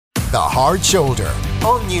The Hard Shoulder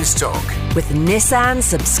on Newstalk. With Nissan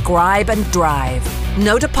Subscribe and Drive.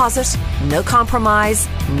 No deposit, no compromise,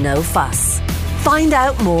 no fuss. Find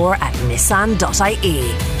out more at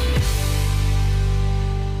nissan.ie.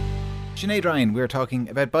 Sinead Ryan, we're talking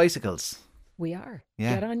about bicycles. We are.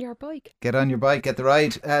 Yeah. Get on your bike. Get on your bike, get the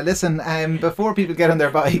ride. Listen, before people get on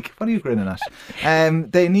their bike, what are you grinning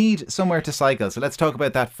at? They need somewhere to cycle. So let's talk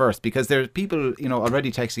about that first, because there's people,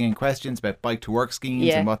 already texting in questions about bike to work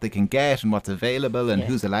schemes and what they can get and what's available and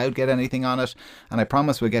who's allowed to get anything on it. And I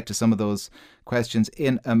promise we'll get to some of those questions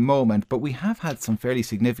in a moment. But we have had some fairly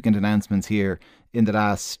significant announcements here in the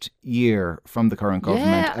last year from the current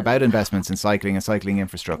government about investments in cycling and cycling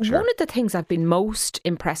infrastructure. One of the things I've been most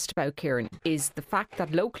impressed about, Kieran, is the fact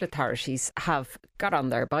that local authorities have got on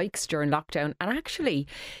their bikes during lockdown, and actually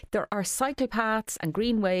there are cycle paths and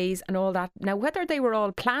greenways and all that. Now, whether they were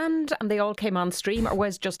all planned and they all came on stream, or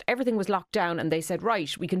was just everything was locked down and they said,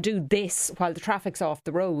 right, we can do this while the traffic's off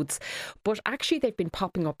the roads, but actually they've been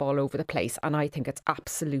popping up all over the place, and I think it's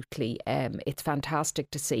absolutely it's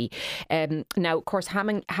fantastic to see. Now, of course,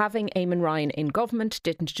 having Eamon Ryan in government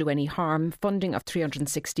didn't do any harm. Funding of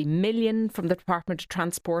 360 million from the Department of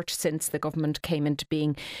Transport since the government came into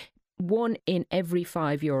being. 1 in every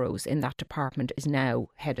 €5 in that department is now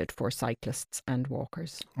headed for cyclists and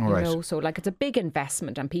walkers. All right. So it's a big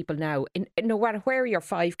investment, and people now, no matter where your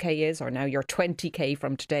 5k is or now your 20k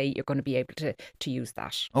from today, you're going to be able to use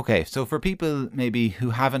that. Okay, so for people maybe who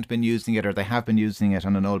haven't been using it, or they have been using it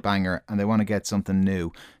on an old banger and they want to get something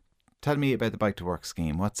new, tell me about the Bike to Work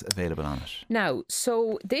scheme. What's available on it? Now,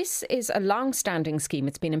 so this is a long-standing scheme.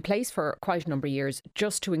 It's been in place for quite a number of years,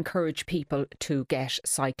 just to encourage people to get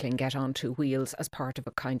cycling, get onto wheels as part of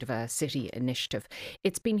a kind of a city initiative.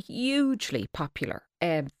 It's been hugely popular.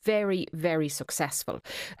 Very, very successful,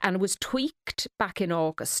 and it was tweaked back in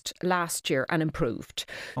August last year and improved.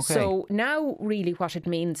 Okay. So now really what it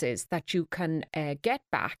means is that you can get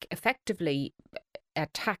back effectively a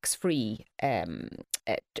tax-free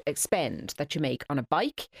spend that you make on a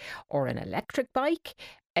bike or an electric bike,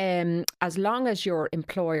 as long as your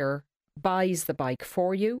employer buys the bike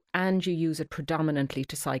for you and you use it predominantly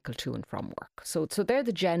to cycle to and from work. So they're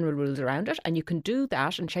the general rules around it, and you can do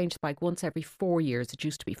that and change the bike once every 4 years. It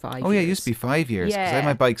used to be 5 years. Oh yeah, it used to be 5 years, because I had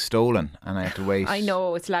my bike stolen and I had to wait. I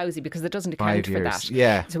know, it's lousy because it doesn't account for that.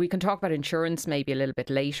 Yeah. So we can talk about insurance maybe a little bit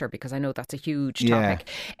later, because I know that's a huge topic.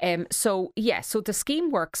 So the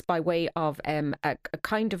scheme works by way of a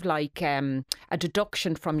kind of like a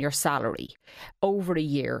deduction from your salary over a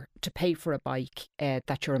year to pay for a bike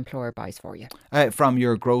that your employer buys for you. From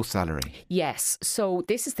your gross salary? Yes. So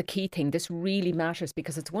this is the key thing. This really matters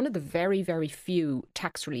because it's one of the very, very few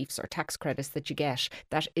tax reliefs or tax credits that you get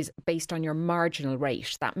that is based on your marginal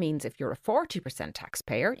rate. That means if you're a 40%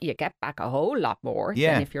 taxpayer, you get back a whole lot more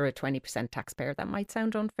than if you're a 20% taxpayer. That might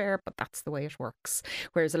sound unfair, but that's the way it works.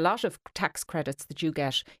 Whereas a lot of tax credits that you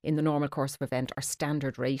get in the normal course of event are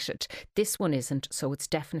standard rated. This one isn't, so it's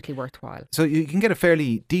definitely worthwhile. So you can get a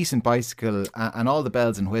fairly decent bicycle and all the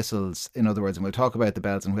bells and whistles, in other words, and we'll talk about the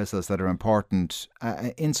bells and whistles that are important,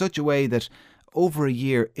 in such a way that over a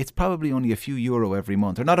year, it's probably only a few euro every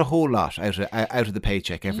month, or not a whole lot out of the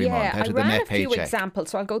paycheck every month, out of the net paycheck. I ran a few examples,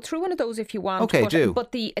 so I'll go through one of those if you want. Okay, do.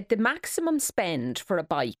 But the maximum spend for a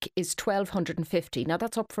bike is 1,250. Now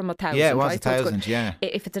that's up from 1,000. Yeah, it was right? 1,000. Yeah.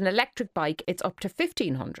 If it's an electric bike, it's up to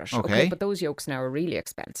 1,500. Okay. But those yokes now are really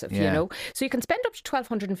expensive. You know, so you can spend up to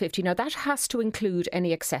 1,250. Now that has to include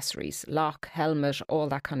any accessories, lock, helmet, all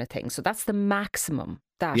that kind of thing. So that's the maximum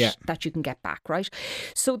that you can get back, right?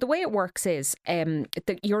 So the way it works is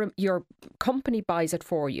your company buys it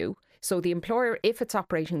for you. So the employer, if it's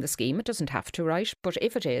operating the scheme, it doesn't have to, right? But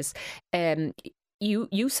if it is,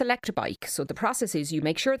 you select a bike. So the process is you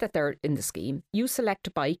make sure that they're in the scheme. You select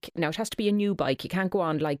a bike. Now it has to be a new bike. You can't go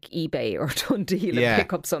on like eBay or Dundee and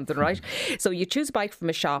pick up something, right? So you choose a bike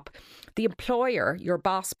from a shop. The employer, your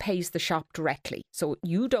boss, pays the shop directly. So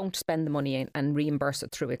you don't spend the money and reimburse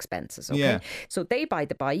it through expenses, okay? Yeah. So they buy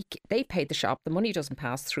the bike, they pay the shop, the money doesn't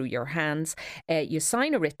pass through your hands. You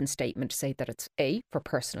sign a written statement to say that it's A, for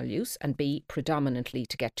personal use, and B, predominantly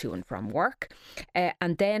to get to and from work.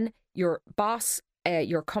 And then your boss,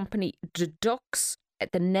 your company deducts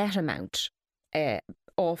the net amount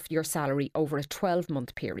off your salary over a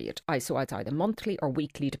 12-month period. So it's either monthly or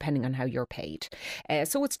weekly, depending on how you're paid.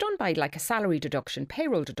 So it's done by like a salary deduction,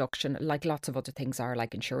 payroll deduction, like lots of other things are,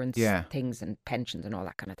 like insurance things and pensions and all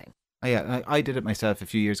that kind of thing. Oh, yeah, I did it myself a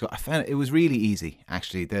few years ago. I found it was really easy,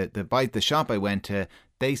 actually. The shop I went to,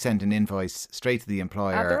 they sent an invoice straight to the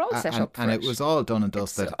employer. They're all set up for and it. it was all done and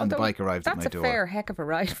dusted, and the Although bike arrived at my door. That's a fair heck of a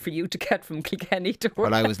ride for you to get from Kilkenny to work.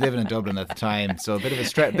 Well, I was living in Dublin at the time, so a bit of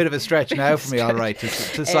a stretch now for me, all right,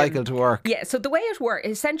 to cycle to work. Yeah, so the way it works,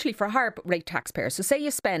 essentially for a higher rate taxpayer, so say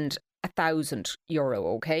you spend €1,000,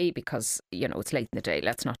 okay, because, it's late in the day.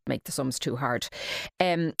 Let's not make the sums too hard.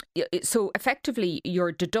 So effectively,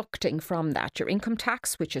 you're deducting from that your income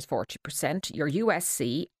tax, which is 40%, your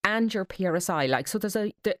USC and your PRSI. So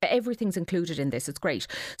everything's included in this. It's great.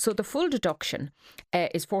 So the full deduction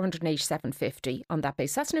is $487.50 on that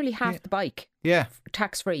base. That's nearly half the bike. Yeah.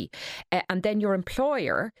 Tax free. And then your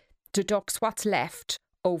employer deducts what's left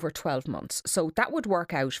over 12 months. So that would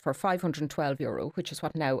work out for €512, which is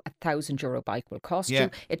what now €1,000 bike will cost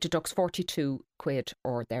you. It deducts 42 quid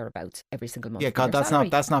or thereabouts every single month. Yeah, God, that's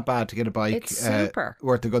not bad to get a bike. It's super.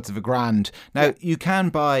 Worth the guts of $1,000. Now, you can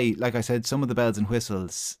buy, like I said, some of the bells and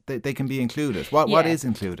whistles, they can be included. What is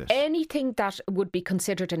included? Anything that would be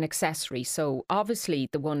considered an accessory. So obviously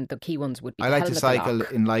the key ones would be I like to helmet cycle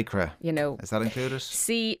lock. in Lycra. Is that included?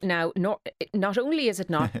 See, now, not only is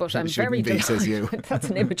it not, but I'm very be, says you.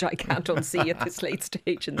 That's an image I can't unsee at this late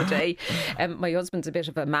stage in the day. My husband's a bit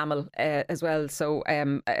of a mammal as well, so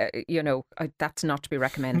that's not to be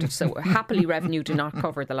recommended. So happily revenue do not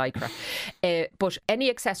cover the Lycra. But any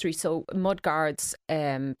accessory, so mud guards,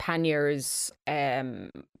 panniers,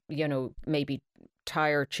 maybe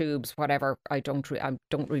tire tubes, whatever. I don't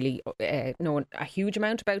really know a huge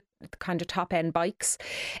amount about the kind of top end bikes.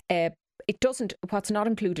 What's not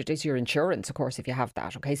included is your insurance, of course, if you have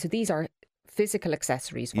that. Okay, so these are physical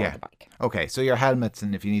accessories for the bike. Okay, so your helmets,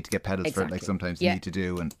 and if you need to get pedals for it, like sometimes you need to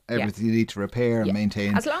do, and everything you need to repair and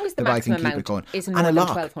maintain. As long as the bike and maximum keep it going. amount isn't And more a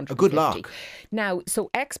than lock, $1,250. a good lock. Now, so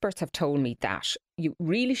experts have told me that you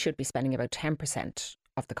really should be spending about 10%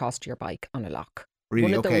 of the cost of your bike on a lock.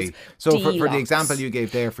 Really? Okay. So for the example you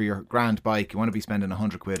gave there for your grand bike, you want to be spending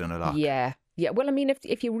 100 quid on a lock. Yeah. Yeah, well, I mean,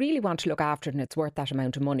 if you really want to look after it and it's worth that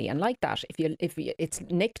amount of money, and like that, if it's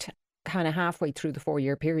nicked kind of halfway through the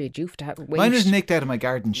 4-year period, you have to wait. Mine is nicked out of my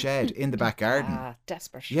garden shed in the back garden.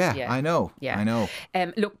 Desperate. Yeah, I know. Yeah. I know.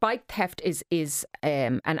 Look, bike theft is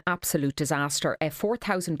an absolute disaster.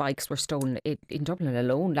 4,000 bikes were stolen in Dublin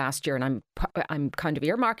alone last year, and I'm kind of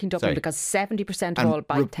earmarking Dublin because 70% of all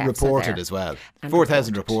bike thefts reported are there. as well.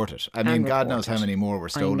 4,000 reported. I mean, God knows how many more were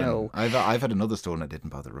stolen. I know. I've had another stolen. I didn't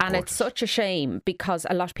bother reporting. And it's such a shame because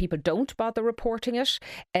a lot of people don't bother reporting it.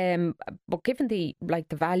 But given the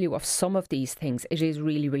value of some of these things, it is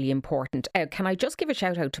really, really important. Can I just give a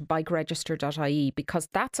shout out to bikeregister.ie, because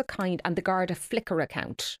that's and the Garda Flickr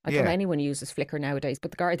account. I don't know anyone uses Flickr nowadays,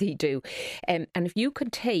 but the Garda do. And if you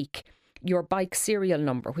could take your bike serial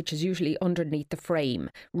number, which is usually underneath the frame,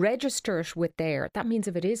 register it with there. That means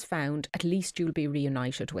if it is found, at least you'll be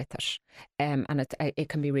reunited with it. And it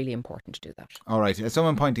can be really important to do that. All right.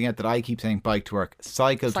 Someone pointing out that I keep saying Bike to Work.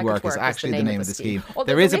 Cycle to Work is actually the name of the scheme. Although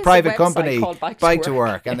there is a private company, Bike to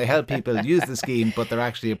Work, and they help people use the scheme, but they're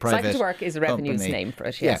actually a private Cycle to Work is a revenue's name for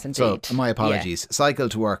it, yes, indeed. So my apologies. Cycle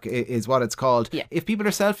to Work is what it's called. Yeah. If people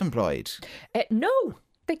are self-employed. No.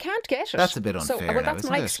 They can't get it. That's a bit unfair. Well, that's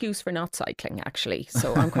my excuse for not cycling, actually.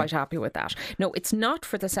 So I'm quite happy with that. No, it's not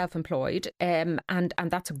for the self-employed, and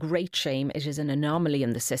that's a great shame. It is an anomaly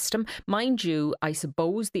in the system. Mind you, I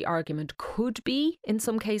suppose the argument could be, in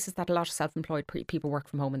some cases, that a lot of self-employed people work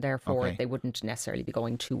from home and therefore they wouldn't necessarily be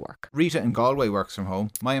going to work. Rita in Galway works from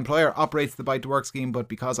home. My employer operates the Bike to Work scheme, but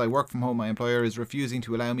because I work from home, my employer is refusing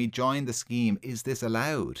to allow me join the scheme. Is this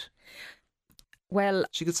allowed? Well,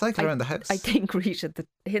 she could cycle around the house. I think, Rita, the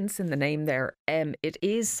hints in the name there, it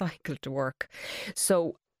is cycle to work.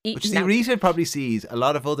 So But you see, Rita probably sees a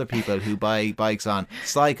lot of other people who buy bikes on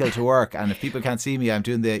cycle to work, and if people can't see me, I'm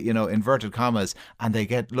doing the inverted commas, and they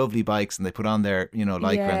get lovely bikes and they put on their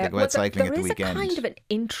Lycra and they go out cycling at the weekend. There is a kind of an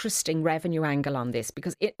interesting revenue angle on this,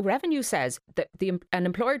 because revenue says that an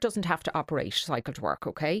employer doesn't have to operate cycle to work,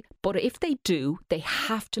 okay? But if they do, they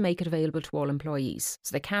have to make it available to all employees,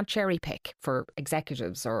 so they can't cherry pick for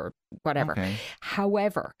executives or whatever. Okay.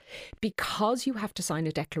 However, because you have to sign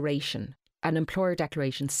a declaration, an employer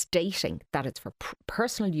declaration stating that it's for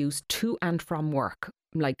personal use to and from work,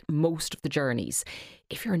 like most of the journeys,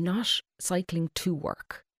 if you're not cycling to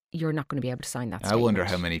work, you're not going to be able to sign that statement. I wonder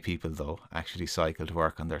how many people, though, actually cycle to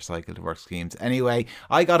work on their cycle to work schemes. Anyway,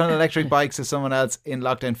 I got an electric bike, says someone else, in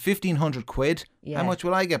lockdown, 1,500 quid. Yeah. How much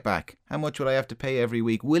will I get back? How much will I have to pay every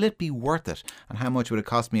week? Will it be worth it? And how much would it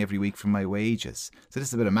cost me every week from my wages? So this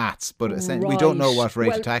is a bit of maths, but we don't know what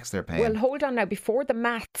rate of tax they're paying. Well, hold on now. Before the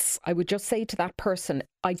maths, I would just say to that person,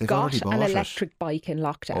 I got an electric bike in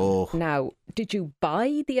lockdown. Oh. Now, did you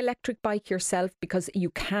buy the electric bike yourself? Because you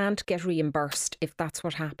can't get reimbursed if that's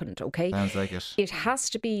what happened, okay? Sounds like it. It has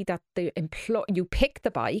to be that you pick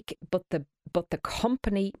the bike, but the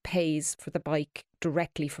company pays for the bike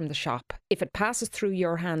directly from the shop. If it passes through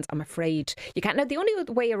your hands, I'm afraid you can't. Now, the only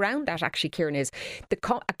way around that, actually, Kieran, is a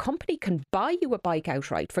company can buy you a bike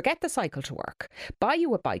outright. Forget the cycle to work. Buy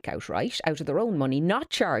you a bike outright, out of their own money, not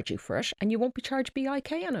charge you for it, and you won't be charged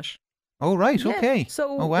BIK on it. Oh, right, yeah. okay.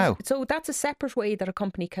 So, oh, wow. So that's a separate way that a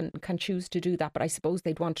company can choose to do that. But I suppose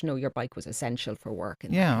they'd want to know your bike was essential for work.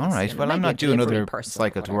 Yeah, all right. Well, I'm not doing another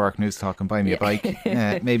cycle to work, news talk and buy me a bike.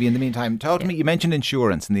 Maybe in the meantime. Talk to me, you mentioned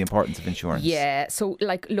insurance and the importance of insurance. Yeah, so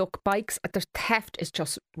look, bikes, the theft is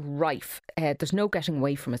just rife. There's no getting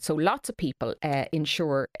away from it. So lots of people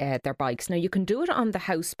insure their bikes. Now, you can do it on the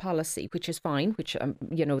house policy, which is fine, which,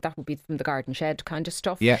 that would be from the garden shed kind of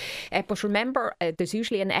stuff. Yeah. But remember, there's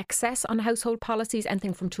usually an excess on household policies,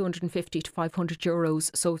 anything from 250 to 500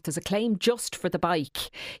 euros. So if there's a claim just for the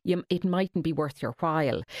bike, it mightn't be worth your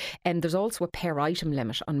while. And there's also a per item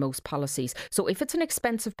limit on most policies. So if it's an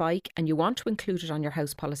expensive bike and you want to include it on your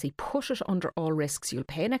house policy, put it under all risks. You'll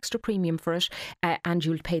pay an extra premium for it and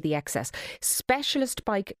you'll pay the excess. Specialist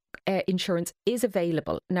bike insurance is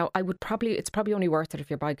available. Now, it's probably only worth it if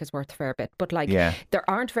your bike is worth a fair bit. But there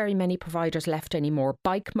aren't very many providers left anymore.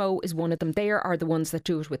 BikeMo is one of them. They are the ones that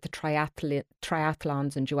do it with the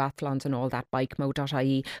triathlons and duathlons and all that.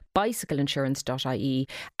 BikeMo.ie, bicycleinsurance.ie,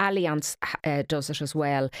 Allianz does it as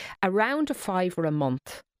well. Around a £5 a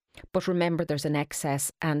month. But remember, there's an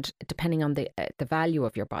excess, and depending on the value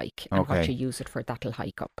of your bike and what you use it for, that'll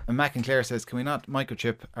hike up. And Mac and Claire says, can we not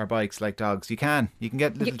microchip our bikes like dogs? You can. You can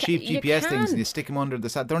get little cheap GPS things and you stick them under the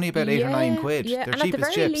saddle. They're only about £8 or £9. Yeah, They're and cheap at the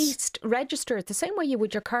as very chips. least, register it the same way you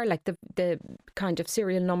would your car, like the kind of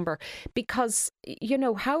serial number. Because,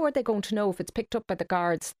 how are they going to know if it's picked up by the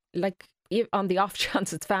guards? Like, on the off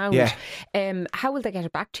chance it's found, how will they get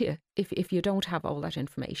it back to you if you don't have all that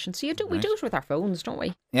information? So we do it with our phones, don't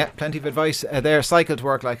we? Yeah, plenty of advice there. Cycle to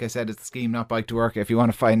Work, like I said, is the scheme, not Bike to Work. If you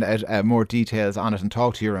want to find out more details on it and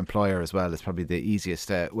talk to your employer as well, it's probably the easiest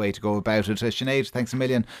way to go about it. Sinead, thanks a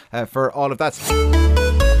million for all of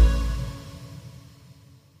that.